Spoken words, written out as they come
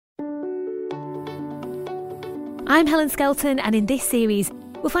I'm Helen Skelton, and in this series,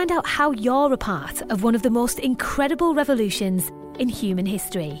 we'll find out how you're a part of one of the most incredible revolutions in human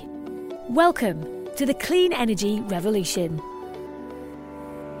history. Welcome to the Clean Energy Revolution.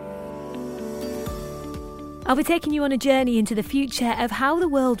 I'll be taking you on a journey into the future of how the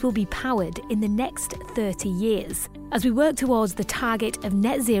world will be powered in the next 30 years as we work towards the target of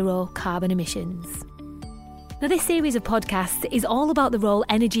net zero carbon emissions. Now, this series of podcasts is all about the role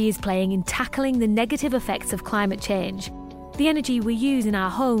energy is playing in tackling the negative effects of climate change. The energy we use in our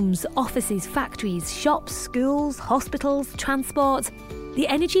homes, offices, factories, shops, schools, hospitals, transport. The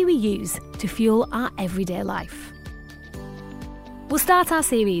energy we use to fuel our everyday life. We'll start our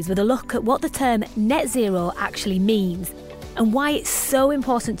series with a look at what the term net zero actually means and why it's so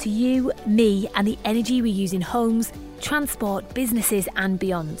important to you, me, and the energy we use in homes, transport, businesses, and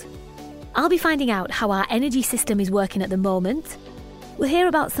beyond. I'll be finding out how our energy system is working at the moment. We'll hear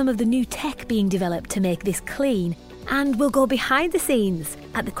about some of the new tech being developed to make this clean, and we'll go behind the scenes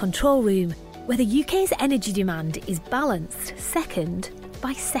at the control room where the UK's energy demand is balanced second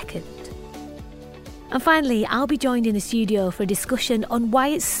by second. And finally, I'll be joined in the studio for a discussion on why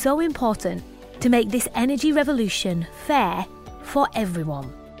it's so important to make this energy revolution fair for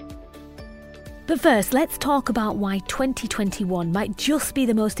everyone. But first, let's talk about why 2021 might just be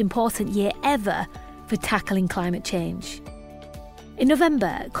the most important year ever for tackling climate change. In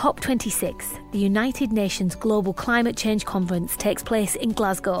November, COP26, the United Nations Global Climate Change Conference, takes place in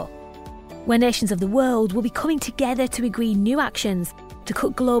Glasgow, where nations of the world will be coming together to agree new actions to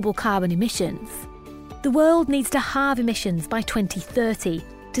cut global carbon emissions. The world needs to halve emissions by 2030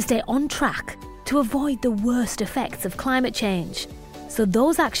 to stay on track to avoid the worst effects of climate change. So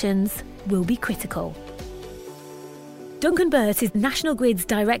those actions will be critical. Duncan Burt is National Grid's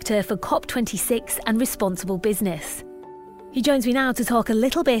Director for COP26 and Responsible Business. He joins me now to talk a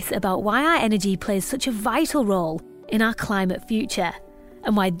little bit about why our energy plays such a vital role in our climate future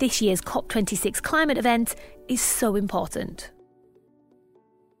and why this year's COP26 climate event is so important.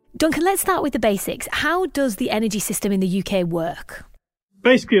 Duncan, let's start with the basics. How does the energy system in the UK work?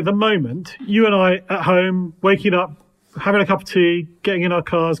 Basically, at the moment, you and I at home, waking up, having a cup of tea, getting in our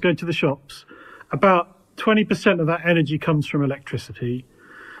cars, going to the shops, about 20% of that energy comes from electricity.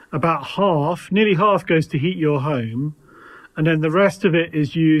 About nearly half goes to heat your home. And then the rest of it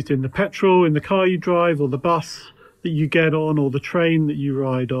is used in the petrol, in the car you drive, or the bus that you get on, or the train that you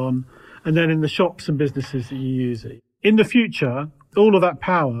ride on, and then in the shops and businesses that you use it. In the future, all of that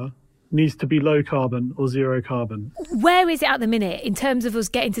power needs to be low carbon or zero carbon. Where is it at the minute in terms of us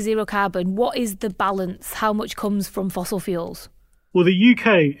getting to zero carbon? What is the balance? How much comes from fossil fuels? Well, the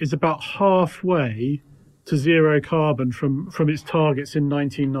UK is about halfway to zero carbon from its targets in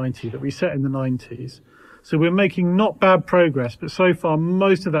 1990 that we set in the 90s. So we're making not bad progress, but so far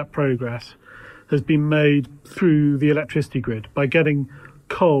most of that progress has been made through the electricity grid by getting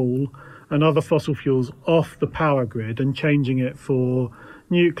coal and other fossil fuels off the power grid and changing it for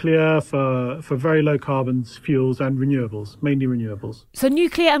nuclear, for very low carbon fuels and renewables, mainly renewables. So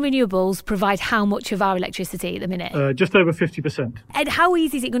nuclear and renewables provide how much of our electricity at the minute? Just over 50%. And how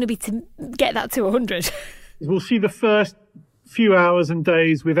easy is it going to be to get that to 100? We'll see the first few hours and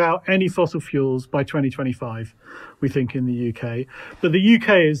days without any fossil fuels by 2025, we think, in the UK. But the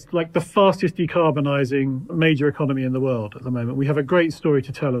UK is like the fastest decarbonising major economy in the world at the moment. We have a great story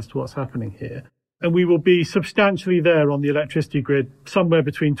to tell as to what's happening here. And we will be substantially there on the electricity grid somewhere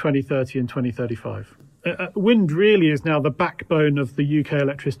between 2030 and 2035. Wind really is now the backbone of the UK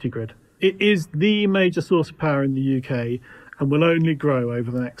electricity grid. It is the major source of power in the UK and will only grow over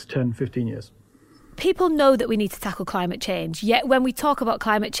the next 10, 15 years. People know that we need to tackle climate change, yet when we talk about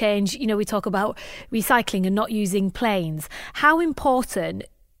climate change, we talk about recycling and not using planes. How important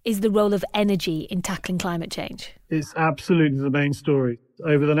is the role of energy in tackling climate change? It's absolutely the main story.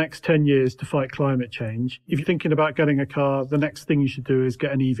 Over the next 10 years to fight climate change, if you're thinking about getting a car, the next thing you should do is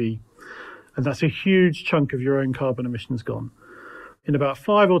get an EV. And that's a huge chunk of your own carbon emissions gone. In about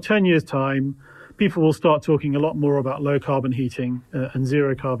 5 or 10 years' time, people will start talking a lot more about low carbon heating and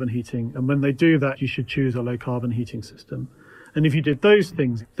zero carbon heating. And when they do that, you should choose a low carbon heating system. And if you did those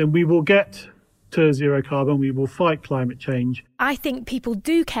things, then we will get to zero carbon, we will fight climate change. I think people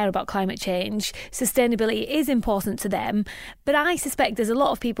do care about climate change. Sustainability is important to them. But I suspect there's a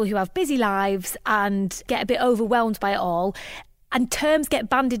lot of people who have busy lives and get a bit overwhelmed by it all. And terms get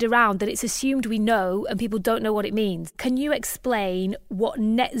bandied around that it's assumed we know and people don't know what it means. Can you explain what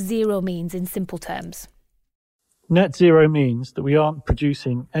net zero means in simple terms? Net zero means that we aren't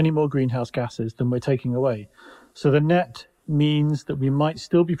producing any more greenhouse gases than we're taking away. So the net means that we might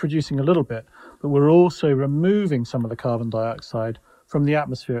still be producing a little bit, but we're also removing some of the carbon dioxide from the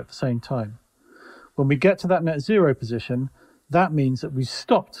atmosphere at the same time. When we get to that net zero position, that means that we've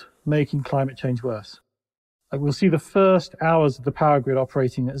stopped making climate change worse. We'll see the first hours of the power grid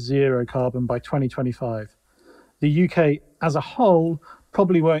operating at zero carbon by 2025. The UK as a whole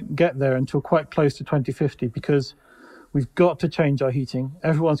probably won't get there until quite close to 2050 because we've got to change our heating,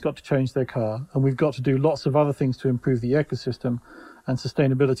 everyone's got to change their car, and we've got to do lots of other things to improve the ecosystem and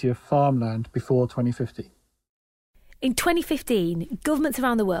sustainability of farmland before 2050. In 2015, governments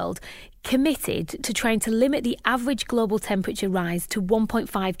around the world committed to trying to limit the average global temperature rise to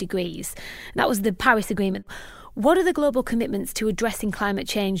 1.5 degrees. That was the Paris Agreement. What are the global commitments to addressing climate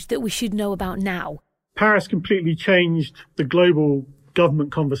change that we should know about now? Paris completely changed the global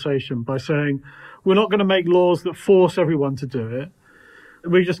government conversation by saying, we're not going to make laws that force everyone to do it.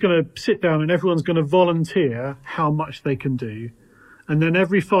 We're just going to sit down and everyone's going to volunteer how much they can do. And then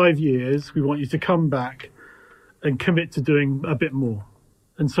every 5 years, we want you to come back and commit to doing a bit more.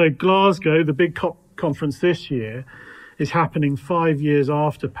 And so Glasgow, the big COP conference this year, is happening 5 years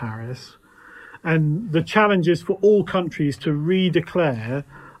after Paris. And the challenge is for all countries to redeclare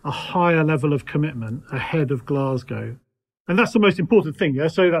a higher level of commitment ahead of Glasgow. And that's the most important thing. Yeah?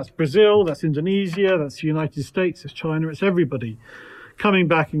 So that's Brazil, that's Indonesia, that's the United States, it's China, it's everybody coming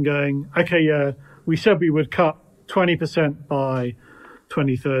back and going, okay, yeah, we said we would cut 20% by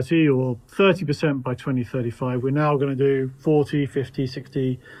 2030 or 30% by 2035. We're now going to do 40, 50,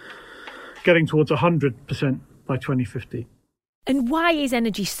 60, getting towards 100% by 2050. And why is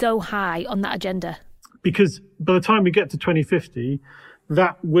energy so high on that agenda? Because by the time we get to 2050,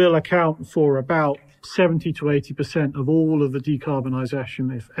 that will account for about 70 to 80% of all of the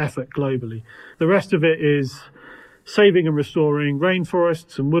decarbonisation effort globally. The rest of it is saving and restoring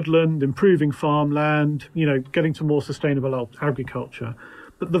rainforests and woodland, improving farmland, getting to more sustainable agriculture.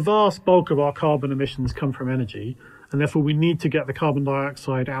 But the vast bulk of our carbon emissions come from energy, and therefore we need to get the carbon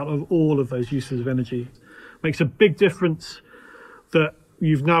dioxide out of all of those uses of energy. It makes a big difference that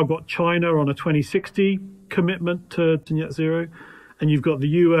you've now got China on a 2060 commitment to net zero, and you've got the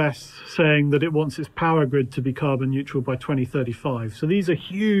US saying that it wants its power grid to be carbon neutral by 2035. So these are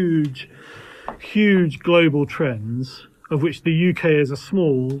huge global trends, of which the UK is a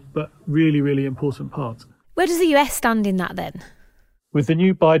small but really, really important part. Where does the US stand in that then? With the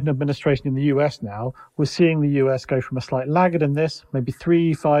new Biden administration in the US now, we're seeing the US go from a slight laggard in this, maybe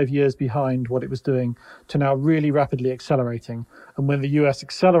 3-5 years behind what it was doing, to now really rapidly accelerating. And when the US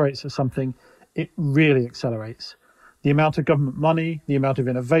accelerates at something, it really accelerates. The amount of government money, the amount of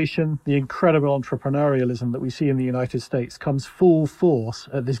innovation, the incredible entrepreneurialism that we see in the United States comes full force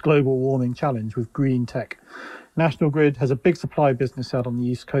at this global warming challenge with green tech. National Grid has a big supply business out on the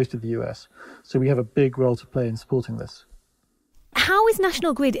east coast of the US, so we have a big role to play in supporting this. How is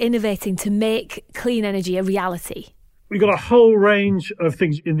National Grid innovating to make clean energy a reality? We've got a whole range of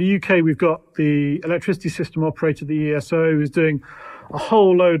things. In the UK, we've got the electricity system operator, the ESO, who's doing a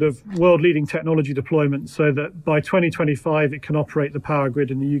whole load of world-leading technology deployment so that by 2025 it can operate the power grid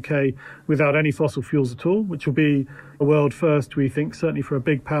in the UK without any fossil fuels at all, which will be a world first, we think, certainly for a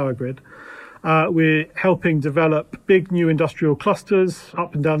big power grid. We're helping develop big new industrial clusters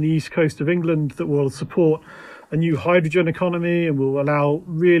up and down the east coast of England that will support a new hydrogen economy and will allow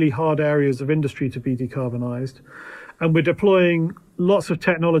really hard areas of industry to be decarbonised. And we're deploying lots of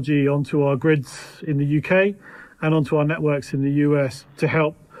technology onto our grids in the UK and onto our networks in the US to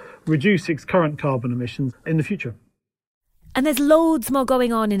help reduce its current carbon emissions in the future. And there's loads more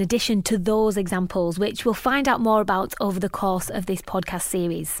going on in addition to those examples, which we'll find out more about over the course of this podcast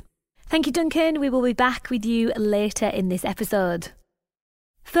series. Thank you, Duncan. We will be back with you later in this episode.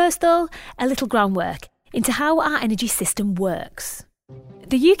 First, though, a little groundwork into how our energy system works.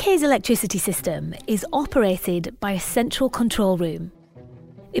 The UK's electricity system is operated by a central control room.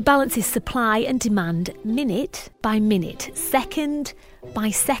 It balances supply and demand minute by minute, second by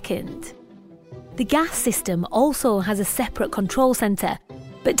second. The gas system also has a separate control centre,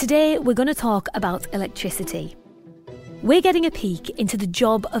 but today we're going to talk about electricity. We're getting a peek into the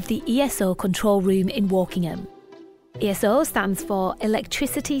job of the ESO control room in Wokingham. ESO stands for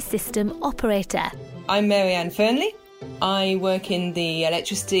Electricity System Operator. I'm Marianne Fernley. I work in the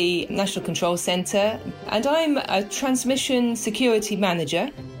Electricity National Control Centre and I'm a Transmission Security Manager.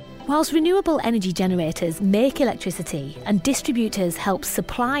 Whilst renewable energy generators make electricity and distributors help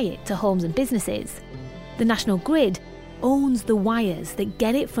supply it to homes and businesses, the National Grid owns the wires that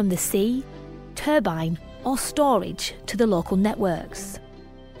get it from the sea, turbine or storage to the local networks.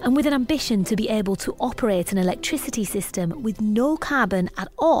 And with an ambition to be able to operate an electricity system with no carbon at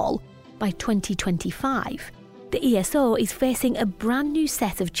all by 2025, the ESO is facing a brand new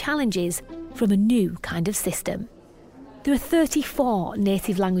set of challenges from a new kind of system. There are 34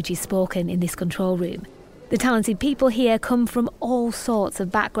 native languages spoken in this control room. The talented people here come from all sorts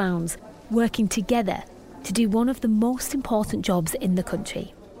of backgrounds, working together to do one of the most important jobs in the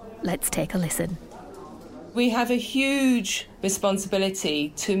country. Let's take a listen. We have a huge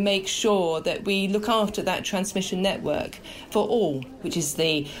responsibility to make sure that we look after that transmission network for all, which is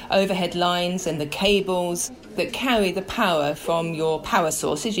the overhead lines and the cables that carry the power from your power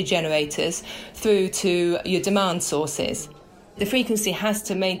sources, your generators, through to your demand sources. The frequency has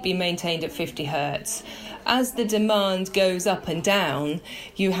to be maintained at 50 hertz. As the demand goes up and down,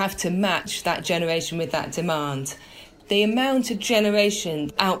 you have to match that generation with that demand. The amount of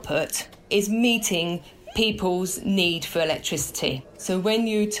generation output is meeting people's need for electricity. So when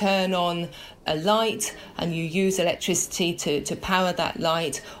you turn on a light and you use electricity to power that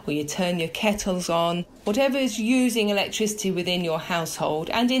light, or you turn your kettles on, whatever is using electricity within your household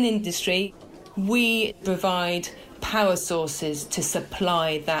and in industry, we provide power sources to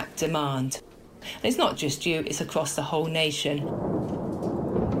supply that demand. And it's not just you, it's across the whole nation.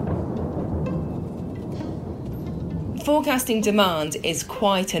 Forecasting demand is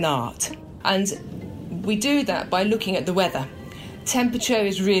quite an art, and we do that by looking at the weather. Temperature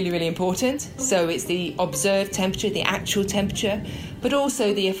is really, really important. So it's the observed temperature, the actual temperature, but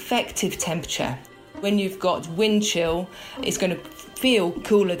also the effective temperature. When you've got wind chill, it's going to feel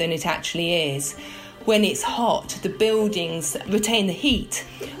cooler than it actually is. When it's hot, the buildings retain the heat,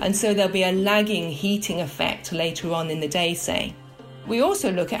 and so there'll be a lagging heating effect later on in the day, say. We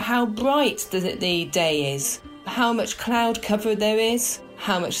also look at how bright the day is, how much cloud cover there is,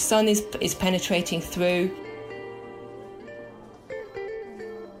 how much sun is penetrating through.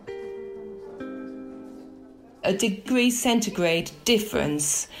 A degree centigrade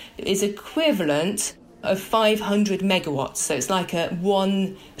difference is equivalent of 500 megawatts, so it's like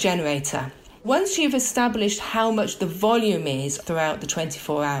one generator. Once you've established how much the volume is throughout the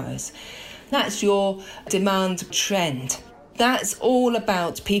 24 hours, that's your demand trend. That's all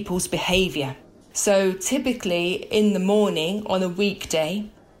about people's behaviour. So typically in the morning on a weekday,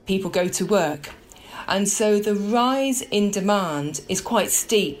 people go to work. And so the rise in demand is quite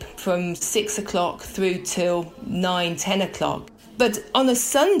steep from 6 o'clock through till 9, 10 o'clock. But on a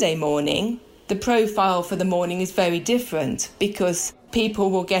Sunday morning, the profile for the morning is very different because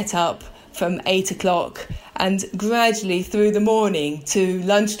people will get up from 8 o'clock and gradually through the morning to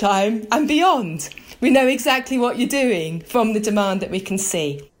lunchtime and beyond. We know exactly what you're doing from the demand that we can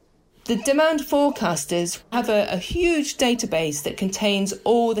see. The demand forecasters have a huge database that contains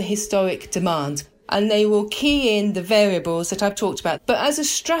all the historic demand, and they will key in the variables that I've talked about. But as a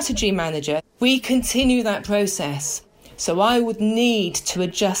strategy manager, we continue that process. So I would need to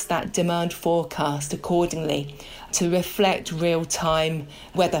adjust that demand forecast accordingly to reflect real-time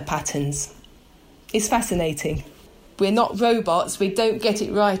weather patterns. It's fascinating. We're not robots. We don't get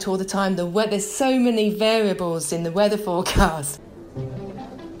it right all the time. There's so many variables in the weather forecast.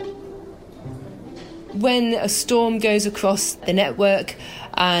 When a storm goes across the network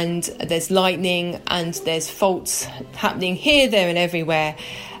and there's lightning and there's faults happening here, there and everywhere,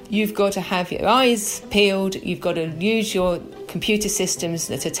 you've got to have your eyes peeled. You've got to use your computer systems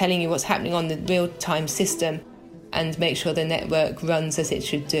that are telling you what's happening on the real-time system and make sure the network runs as it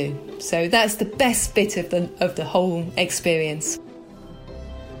should do. So that's the best bit of the whole experience.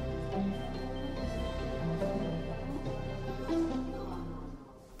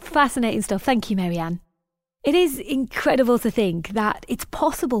 Fascinating stuff. Thank you, Mary-Ann. It is incredible to think that it's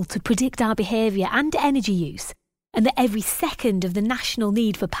possible to predict our behaviour and energy use, and that every second of the national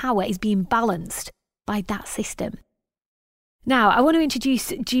need for power is being balanced by that system. Now, I want to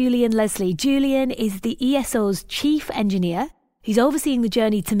introduce Julian Leslie. Julian is the ESO's chief engineer. He's overseeing the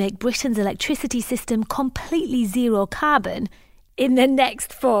journey to make Britain's electricity system completely zero carbon in the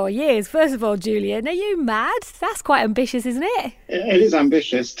next 4 years. First of all, Julian, are you mad? That's quite ambitious, isn't it? It is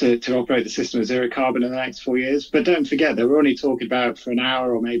ambitious to operate the system at zero carbon in the next 4 years. But don't forget that we're only talking about for an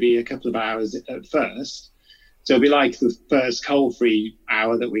hour or maybe a couple of hours at first. So it'll be like the first coal-free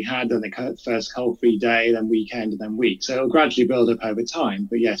hour that we had, then the first coal-free day, then weekend, and then week. So it'll gradually build up over time.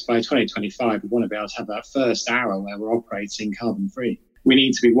 But yes, by 2025, we want to be able to have that first hour where we're operating carbon-free. We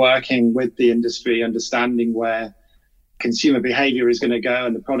need to be working with the industry, understanding where consumer behavior is going to go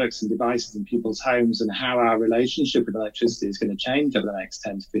and the products and devices in people's homes and how our relationship with electricity is going to change over the next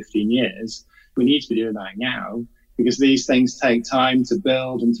 10 to 15 years. We need to be doing that now because these things take time to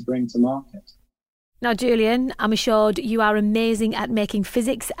build and to bring to market. Now, Julian, I'm assured you are amazing at making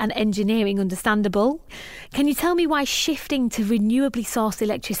physics and engineering understandable. Can you tell me why shifting to renewably sourced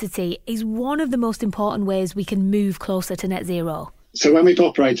electricity is one of the most important ways we can move closer to net zero? So when we've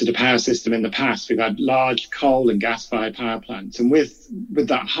operated a power system in the past, we've had large coal and gas-fired power plants. And with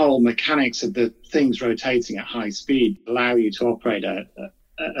that whole mechanics of the things rotating at high speed allow you to operate a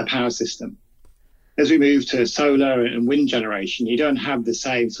power system. As we move to solar and wind generation, you don't have the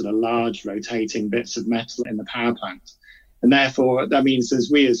same sort of large rotating bits of metal in the power plant. And therefore, that means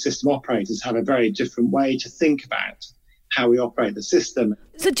we as system operators have a very different way to think about how we operate the system.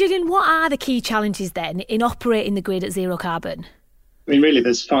 So, Julian, what are the key challenges then in operating the grid at zero carbon? I mean, really,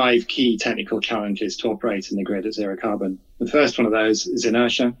 there's 5 key technical challenges to operate in the grid at zero carbon. The first one of those is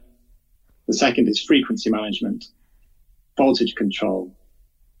inertia. The second is frequency management, voltage control,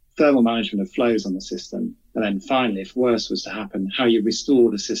 thermal management of flows on the system. And then finally, if worse was to happen, how you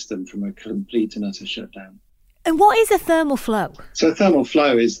restore the system from a complete and utter shutdown. And what is a thermal flow? So a thermal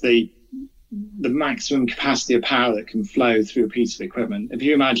flow is the maximum capacity of power that can flow through a piece of equipment. If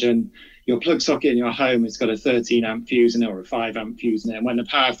you imagine your plug socket in your home has got a 13 amp fuse in it or a 5 amp fuse in it, and when the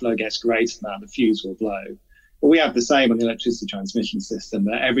power flow gets greater than that, the fuse will blow. But we have the same on the electricity transmission system,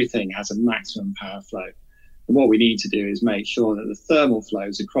 that everything has a maximum power flow. And what we need to do is make sure that the thermal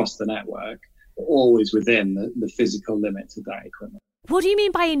flows across the network are always within the physical limits of that equipment. What do you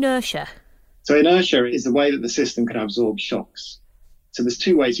mean by inertia? So inertia is the way that the system can absorb shocks. So there's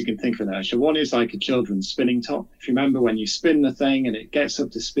 2 ways you can think of inertia. One is like a children's spinning top. If you remember when you spin the thing and it gets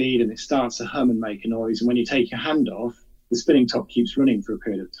up to speed and it starts to hum and make a noise, and when you take your hand off, the spinning top keeps running for a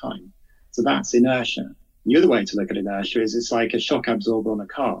period of time. So that's inertia. The other way to look at inertia is it's like a shock absorber on a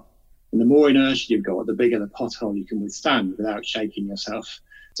car. And the more inertia you've got, the bigger the pothole you can withstand without shaking yourself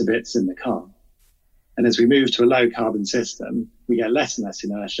to bits in the car. And as we move to a low carbon system, we get less and less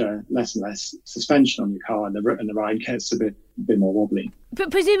inertia, less and less suspension on your car, and the ride gets a bit more wobbly.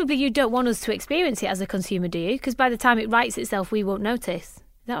 But presumably you don't want us to experience it as a consumer, do you? Because by the time it rights itself, we won't notice.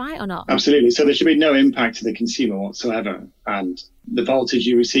 Is that right or not? Absolutely. So there should be no impact to the consumer whatsoever. And the voltage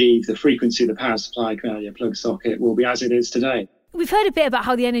you receive, the frequency of the power supply coming out of your plug socket will be as it is today. We've heard a bit about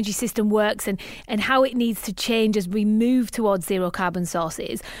how the energy system works and how it needs to change as we move towards zero carbon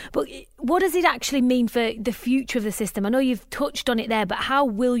sources. But what does it actually mean for the future of the system? I know you've touched on it there, but how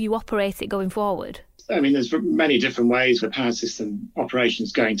will you operate it going forward? I mean, there's many different ways the power system operation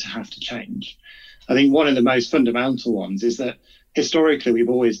is going to have to change. I think one of the most fundamental ones is that historically we've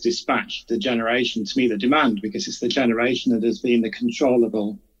always dispatched the generation, to me the demand, because it's the generation that has been the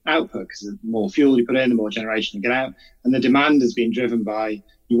controllable output, because the more fuel you put in, the more generation you get out. And the demand has been driven by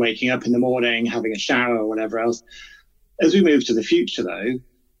you waking up in the morning, having a shower or whatever else. As we move to the future, though,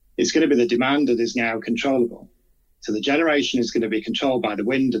 it's going to be the demand that is now controllable. So the generation is going to be controlled by the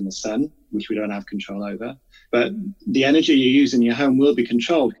wind and the sun, which we don't have control over. But the energy you use in your home will be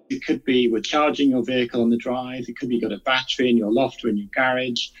controlled. It could be with charging your vehicle on the drive. It could be you've got a battery in your loft or in your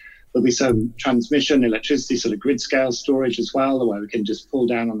garage. There'll be some transmission, electricity, sort of grid scale storage as well, where we can just pull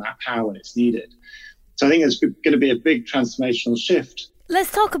down on that power when it's needed. So I think there's going to be a big transformational shift.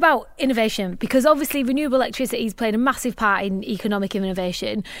 Let's talk about innovation, because obviously renewable electricity has played a massive part in economic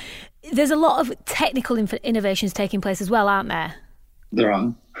innovation. There's a lot of technical innovations taking place as well, aren't there? There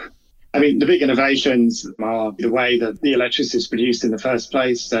are. I mean, the big innovations are the way that the electricity is produced in the first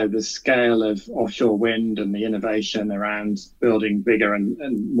place. So the scale of offshore wind and the innovation around building bigger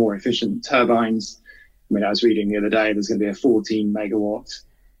and more efficient turbines. I mean, I was reading the other day, there's going to be a 14 megawatt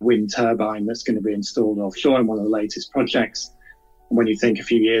wind turbine that's going to be installed offshore in one of the latest projects. And when you think a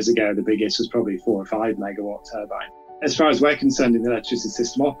few years ago, the biggest was probably 4 or 5 megawatt turbine. As far as we're concerned in the electricity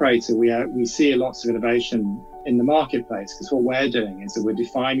system operator, we see lots of innovation in the marketplace, because what we're doing is that we're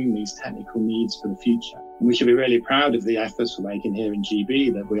defining these technical needs for the future. And we should be really proud of the efforts we're making here in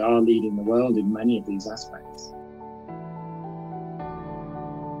GB, that we are leading the world in many of these aspects.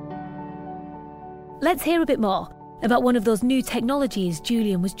 Let's hear a bit more about one of those new technologies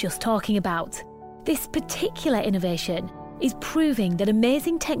Julian was just talking about. This particular innovation is proving that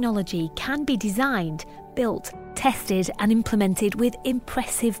amazing technology can be designed, built, tested and implemented with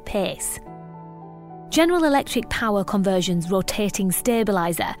impressive pace. General Electric Power Conversion's rotating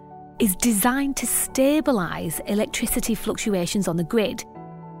stabiliser is designed to stabilise electricity fluctuations on the grid.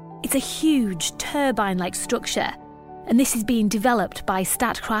 It's a huge turbine-like structure, and this is being developed by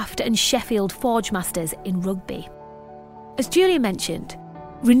Statkraft and Sheffield Forgemasters in Rugby. As Julia mentioned,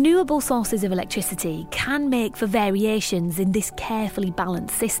 renewable sources of electricity can make for variations in this carefully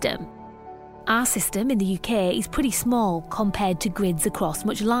balanced system. Our system in the UK is pretty small compared to grids across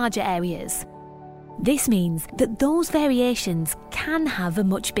much larger areas. This means that those variations can have a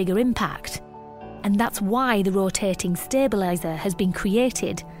much bigger impact. And that's why the rotating stabiliser has been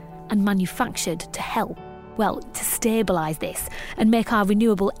created and manufactured to help, to stabilise this and make our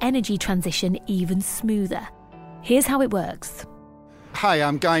renewable energy transition even smoother. Here's how it works. Hi,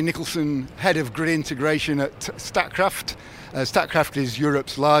 I'm Guy Nicholson, Head of Grid Integration at Statkraft. Statkraft is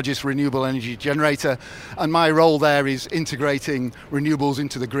Europe's largest renewable energy generator, and my role there is integrating renewables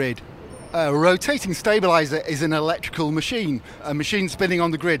into the grid. A rotating stabiliser is an electrical machine, a machine spinning on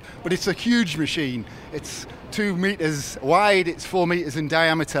the grid, but it's a huge machine. It's 2 metres wide, it's 4 metres in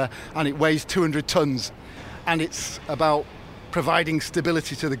diameter, and it weighs 200 tonnes. And it's about providing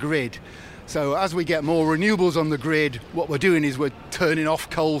stability to the grid. So as we get more renewables on the grid, what we're doing is we're turning off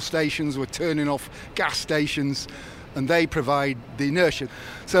coal stations, we're turning off gas stations, and they provide the inertia.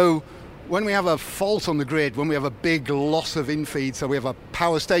 So when we have a fault on the grid, when we have a big loss of infeed, so we have a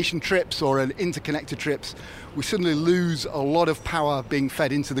power station trips or an interconnector trips, we suddenly lose a lot of power being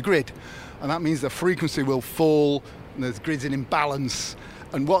fed into the grid. And that means the frequency will fall, and the grid's in imbalance.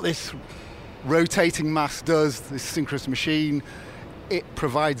 And what this rotating mass does, this synchronous machine, it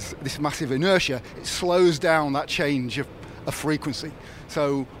provides this massive inertia. It slows down that change of frequency.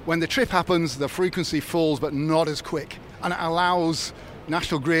 So when the trip happens, the frequency falls, but not as quick. And it allows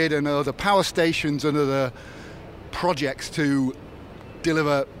National Grid and other power stations and other projects to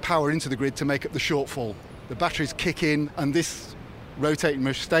deliver power into the grid to make up the shortfall. The batteries kick in, and this rotating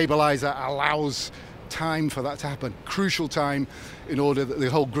stabiliser allows time for that to happen, crucial time, in order that the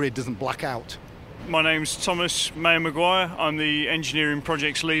whole grid doesn't black out. My name's Thomas Mayer-Maguire. I'm the Engineering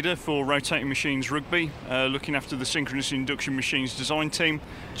Projects Leader for Rotating Machines Rugby, looking after the Synchronous Induction Machines design team.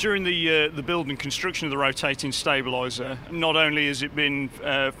 During the build and construction of the rotating stabiliser, not only has it been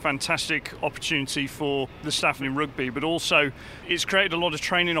a fantastic opportunity for the staff in Rugby, but also it's created a lot of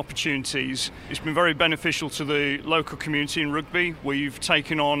training opportunities. It's been very beneficial to the local community in Rugby. We've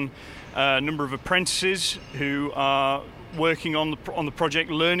taken on a number of apprentices who are working on the project,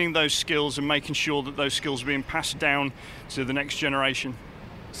 learning those skills and making sure that those skills are being passed down to the next generation.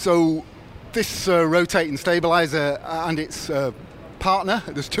 So this rotating stabiliser and its partner,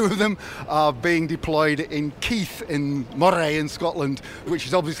 there's 2 of them, are being deployed in Keith in Moray in Scotland, which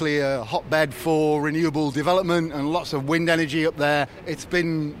is obviously a hotbed for renewable development and lots of wind energy up there. It's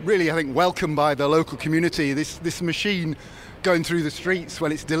been really, I think, welcomed by the local community. This machine going through the streets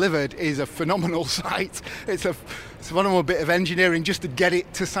when it's delivered is a phenomenal sight. It's a phenomenal bit of engineering just to get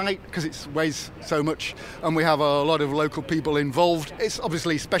it to site because it weighs so much, and we have a lot of local people involved. It's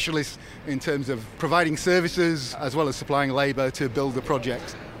obviously specialists in terms of providing services as well as supplying labour to build the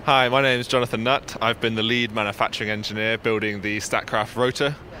project. Hi, my name is Jonathan Nutt. I've been the lead manufacturing engineer building the Statkraft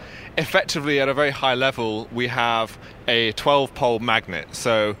rotor. Effectively, at a very high level, we have a 12-pole magnet.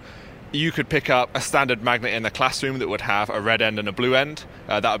 So you could pick up a standard magnet in a classroom that would have a red end and a blue end.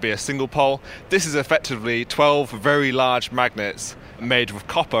 That would be a single pole. This is effectively 12 very large magnets made of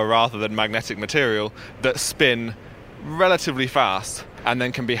copper rather than magnetic material that spin relatively fast and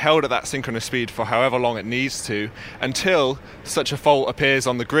then can be held at that synchronous speed for however long it needs to until such a fault appears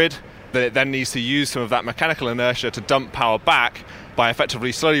on the grid that it then needs to use some of that mechanical inertia to dump power back by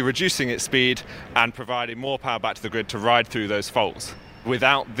effectively slowly reducing its speed and providing more power back to the grid to ride through those faults,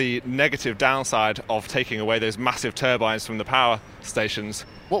 without the negative downside of taking away those massive turbines from the power stations.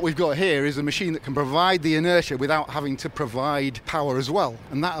 What we've got here is a machine that can provide the inertia without having to provide power as well.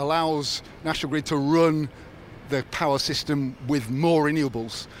 And that allows National Grid to run the power system with more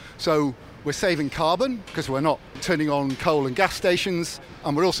renewables. So we're saving carbon because we're not turning on coal and gas stations,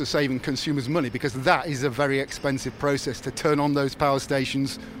 and we're also saving consumers money because that is a very expensive process to turn on those power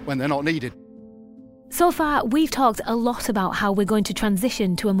stations when they're not needed. So far, we've talked a lot about how we're going to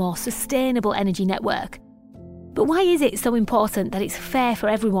transition to a more sustainable energy network. But why is it so important that it's fair for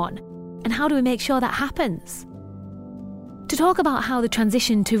everyone? And how do we make sure that happens? To talk about how the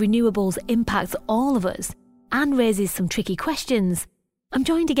transition to renewables impacts all of us and raises some tricky questions, I'm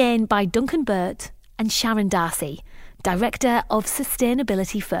joined again by Duncan Burt and Sharon Darcy, Director of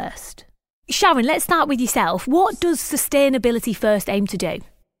Sustainability First. Sharon, let's start with yourself. What does Sustainability First aim to do?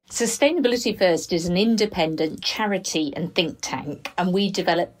 Sustainability First is an independent charity and think tank, and we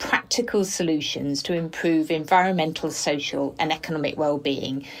develop practical solutions to improve environmental, social and economic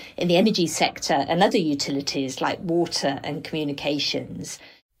well-being in the energy sector and other utilities like water and communications.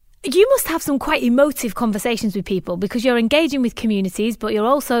 You must have some quite emotive conversations with people because you're engaging with communities, but you're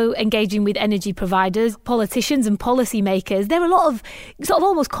also engaging with energy providers, politicians and policymakers. There are a lot of sort of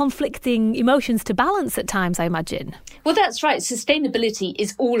almost conflicting emotions to balance at times, I imagine. Well, that's right. Sustainability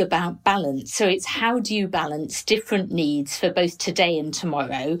is all about balance. So it's how do you balance different needs for both today and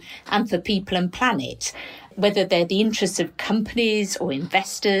tomorrow and for people and planet. whether they're the interests of companies or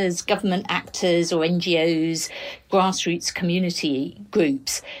investors, government actors or NGOs, grassroots community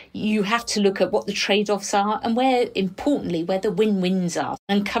groups, you have to look at what the trade-offs are and where the win-wins are.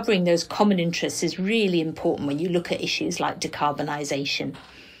 And covering those common interests is really important when you look at issues like decarbonisation.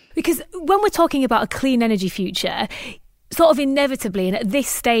 Because when we're talking about a clean energy future, sort of inevitably, and at this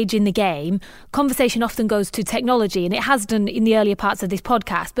stage in the game, conversation often goes to technology, and it has done in the earlier parts of this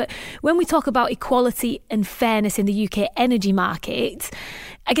podcast. But when we talk about equality and fairness in the UK energy market,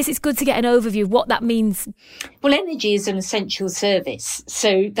 I guess it's good to get an overview of what that means. Well, energy is an essential service,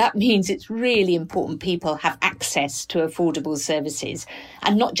 so that means it's really important people have access to affordable services,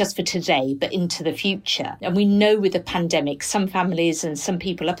 and not just for today, but into the future. And we know with the pandemic, some families and some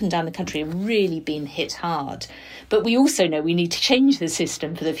people up and down the country have really been hit hard. But we also know we need to change the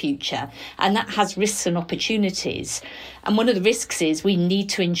system for the future, and that has risks and opportunities. And one of the risks is we need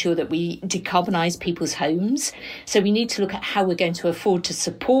to ensure that we decarbonise people's homes. So we need to look at how we're going to afford to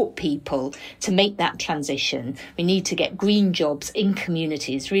support people to make that transition. We need to get green jobs in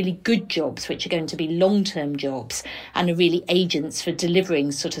communities, really good jobs, which are going to be long-term jobs and are really agents for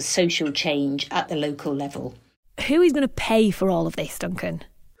delivering sort of social change at the local level. Who is going to pay for all of this, Duncan?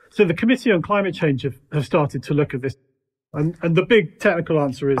 So the Committee on Climate Change have started to look at this. And the big technical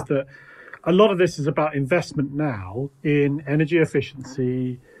answer is that a lot of this is about investment now in energy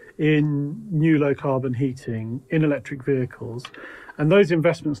efficiency, in new low carbon heating, in electric vehicles. And those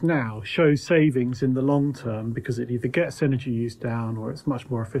investments now show savings in the long term because it either gets energy use down or it's much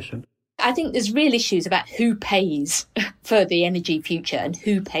more efficient. I think there's real issues about who pays for the energy future and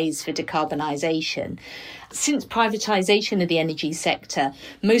who pays for decarbonisation. Since privatisation of the energy sector,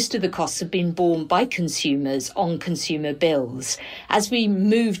 most of the costs have been borne by consumers on consumer bills. As we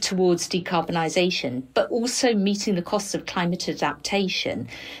move towards decarbonisation, but also meeting the costs of climate adaptation,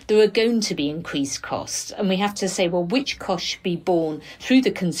 there are going to be increased costs. And we have to say, well, which costs should be borne through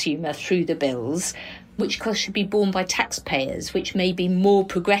the consumer, through the bills? Which costs should be borne by taxpayers, which may be more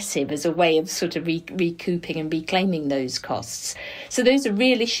progressive as a way of sort of recouping and reclaiming those costs. So those are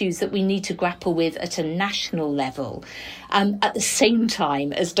real issues that we need to grapple with at a national level. At the same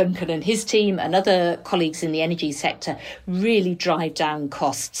time as Duncan and his team and other colleagues in the energy sector really drive down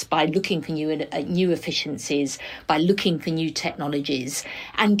costs by looking for new efficiencies, by looking for new technologies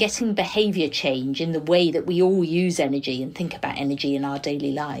and getting behaviour change in the way that we all use energy and think about energy in our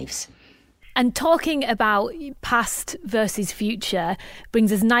daily lives. And talking about past versus future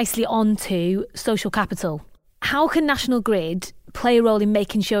brings us nicely on to social capital. How can National Grid play a role in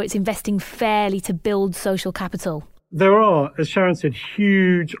making sure it's investing fairly to build social capital? There are, as Sharon said,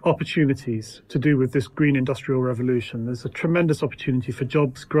 huge opportunities to do with this green industrial revolution. There's a tremendous opportunity for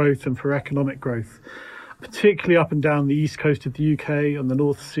jobs growth and for economic growth, particularly up and down the east coast of the UK and the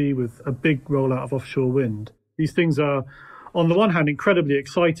North Sea with a big rollout of offshore wind. These things are, on the one hand, incredibly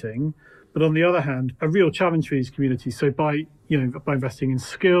exciting, but on the other hand, a real challenge for these communities. So by investing in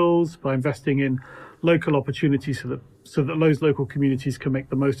skills, by investing in local opportunities so that those local communities can make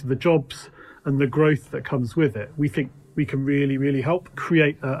the most of the jobs and the growth that comes with it, we think we can really, really help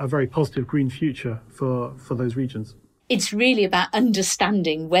create a very positive green future for those regions. It's really about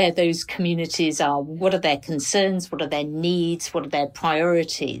understanding where those communities are. What are their concerns? What are their needs? What are their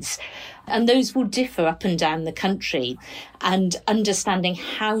priorities? And those will differ up and down the country. And understanding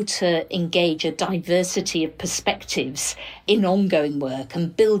how to engage a diversity of perspectives in ongoing work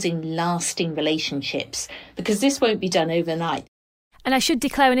and building lasting relationships, because this won't be done overnight. And I should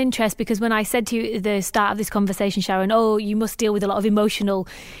declare an interest because when I said to you at the start of this conversation, Sharon, you must deal with a lot of emotional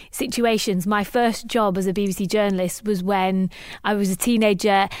situations. My first job as a BBC journalist was when I was a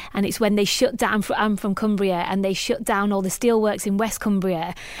teenager, and it's when they shut down, I'm from Cumbria, and they shut down all the steelworks in West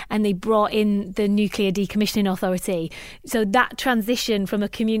Cumbria and they brought in the Nuclear Decommissioning Authority. So that transition from a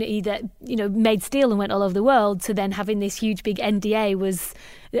community that, made steel and went all over the world to then having this huge big NDA was...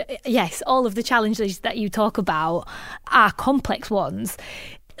 Yes, all of the challenges that you talk about are complex ones.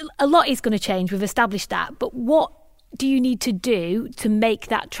 A lot is going to change. We've established that. But what do you need to do to make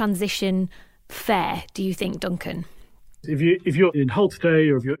that transition fair, do you think, Duncan? If you're in Hull today,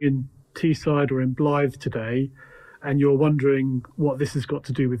 or if you're in Teesside or in Blythe today, and you're wondering what this has got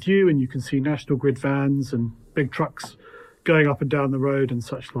to do with you, and you can see National Grid vans and big trucks going up and down the road and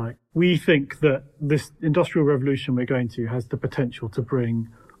such like, we think that this industrial revolution we're going to has the potential to bring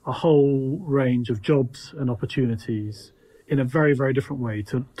a whole range of jobs and opportunities in a very, very different way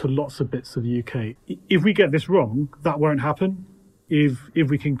to lots of bits of the UK. If we get this wrong, that won't happen. If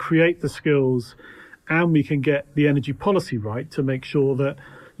we can create the skills and we can get the energy policy right to make sure that,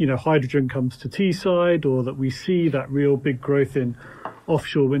 hydrogen comes to Teesside, or that we see that real big growth in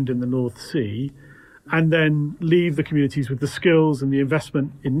offshore wind in the North Sea, and then leave the communities with the skills and the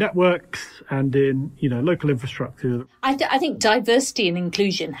investment in networks and in, local infrastructure. I think diversity and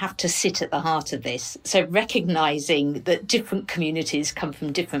inclusion have to sit at the heart of this. So recognising that different communities come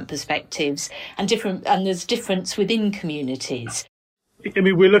from different perspectives and there's difference within communities. I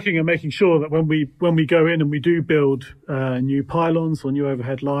mean, we're looking at making sure that when we go in and we do build new pylons or new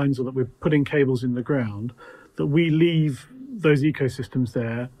overhead lines, or that we're putting cables in the ground, that we leave those ecosystems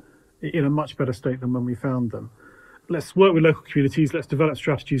there in a much better state than when we found them. Let's work with local communities. Let's develop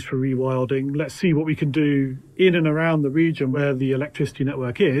strategies for rewilding. Let's see what we can do in and around the region where the electricity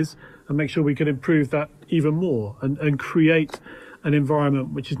network is, and make sure we can improve that even more and create an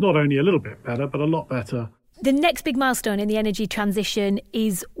environment which is not only a little bit better, but a lot better. The next big milestone in the energy transition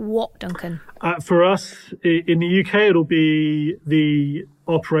is what, Duncan? For us, in the UK, it'll be the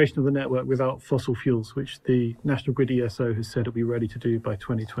operation of the network without fossil fuels, which the National Grid ESO has said it'll be ready to do by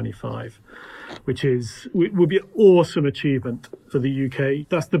 2025, which would be an awesome achievement for the UK.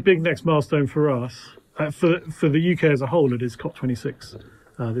 That's the big next milestone for us. For the UK as a whole, it is COP26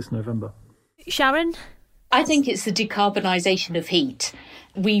 this November. Sharon? I think it's the decarbonisation of heat.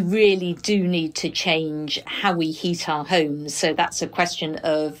 We really do need to change how we heat our homes. So that's a question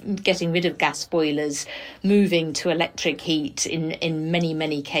of getting rid of gas boilers, moving to electric heat in many,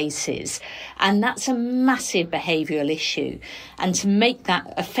 many cases. And that's a massive behavioural issue. And to make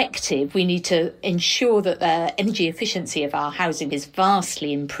that effective, we need to ensure that the energy efficiency of our housing is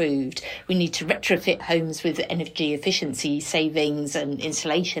vastly improved. We need to retrofit homes with energy efficiency savings and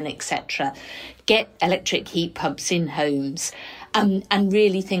insulation, etc. Get electric heat pumps in homes. And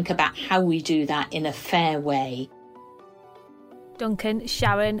really think about how we do that in a fair way. Duncan,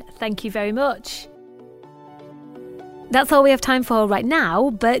 Sharon, thank you very much. That's all we have time for right now,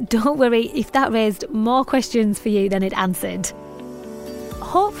 but don't worry if that raised more questions for you than it answered.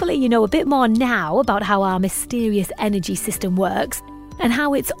 Hopefully you know a bit more now about how our mysterious energy system works and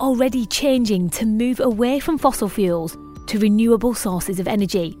how it's already changing to move away from fossil fuels to renewable sources of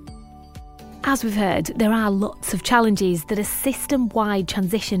energy. As we've heard, there are lots of challenges that a system-wide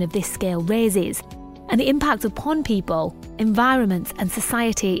transition of this scale raises, and the impact upon people, environments and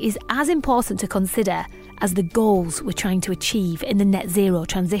society is as important to consider as the goals we're trying to achieve in the net zero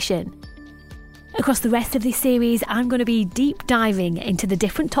transition. Across the rest of this series, I'm going to be deep diving into the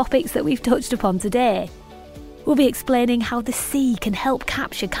different topics that we've touched upon today. We'll be explaining how the sea can help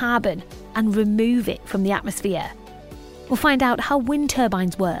capture carbon and remove it from the atmosphere. We'll find out how wind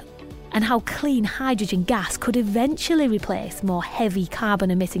turbines work, and how clean hydrogen gas could eventually replace more heavy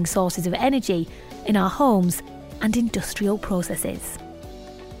carbon-emitting sources of energy in our homes and industrial processes.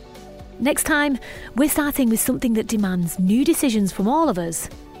 Next time, we're starting with something that demands new decisions from all of us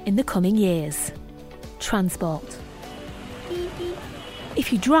in the coming years: transport.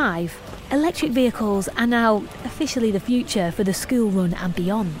 If you drive, electric vehicles are now officially the future for the school run and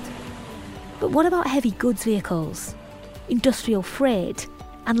beyond. But what about heavy goods vehicles, industrial freight,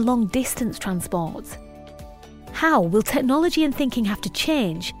 and long-distance transport? How will technology and thinking have to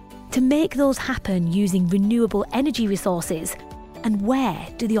change to make those happen using renewable energy resources, and where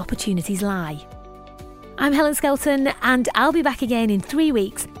do the opportunities lie? I'm Helen Skelton, and I'll be back again in 3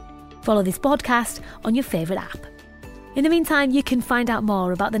 weeks. Follow this podcast on your favourite app. In the meantime, you can find out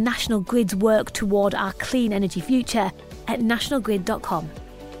more about the National Grid's work toward our clean energy future at nationalgrid.com.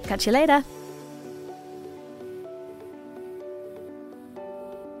 Catch you later.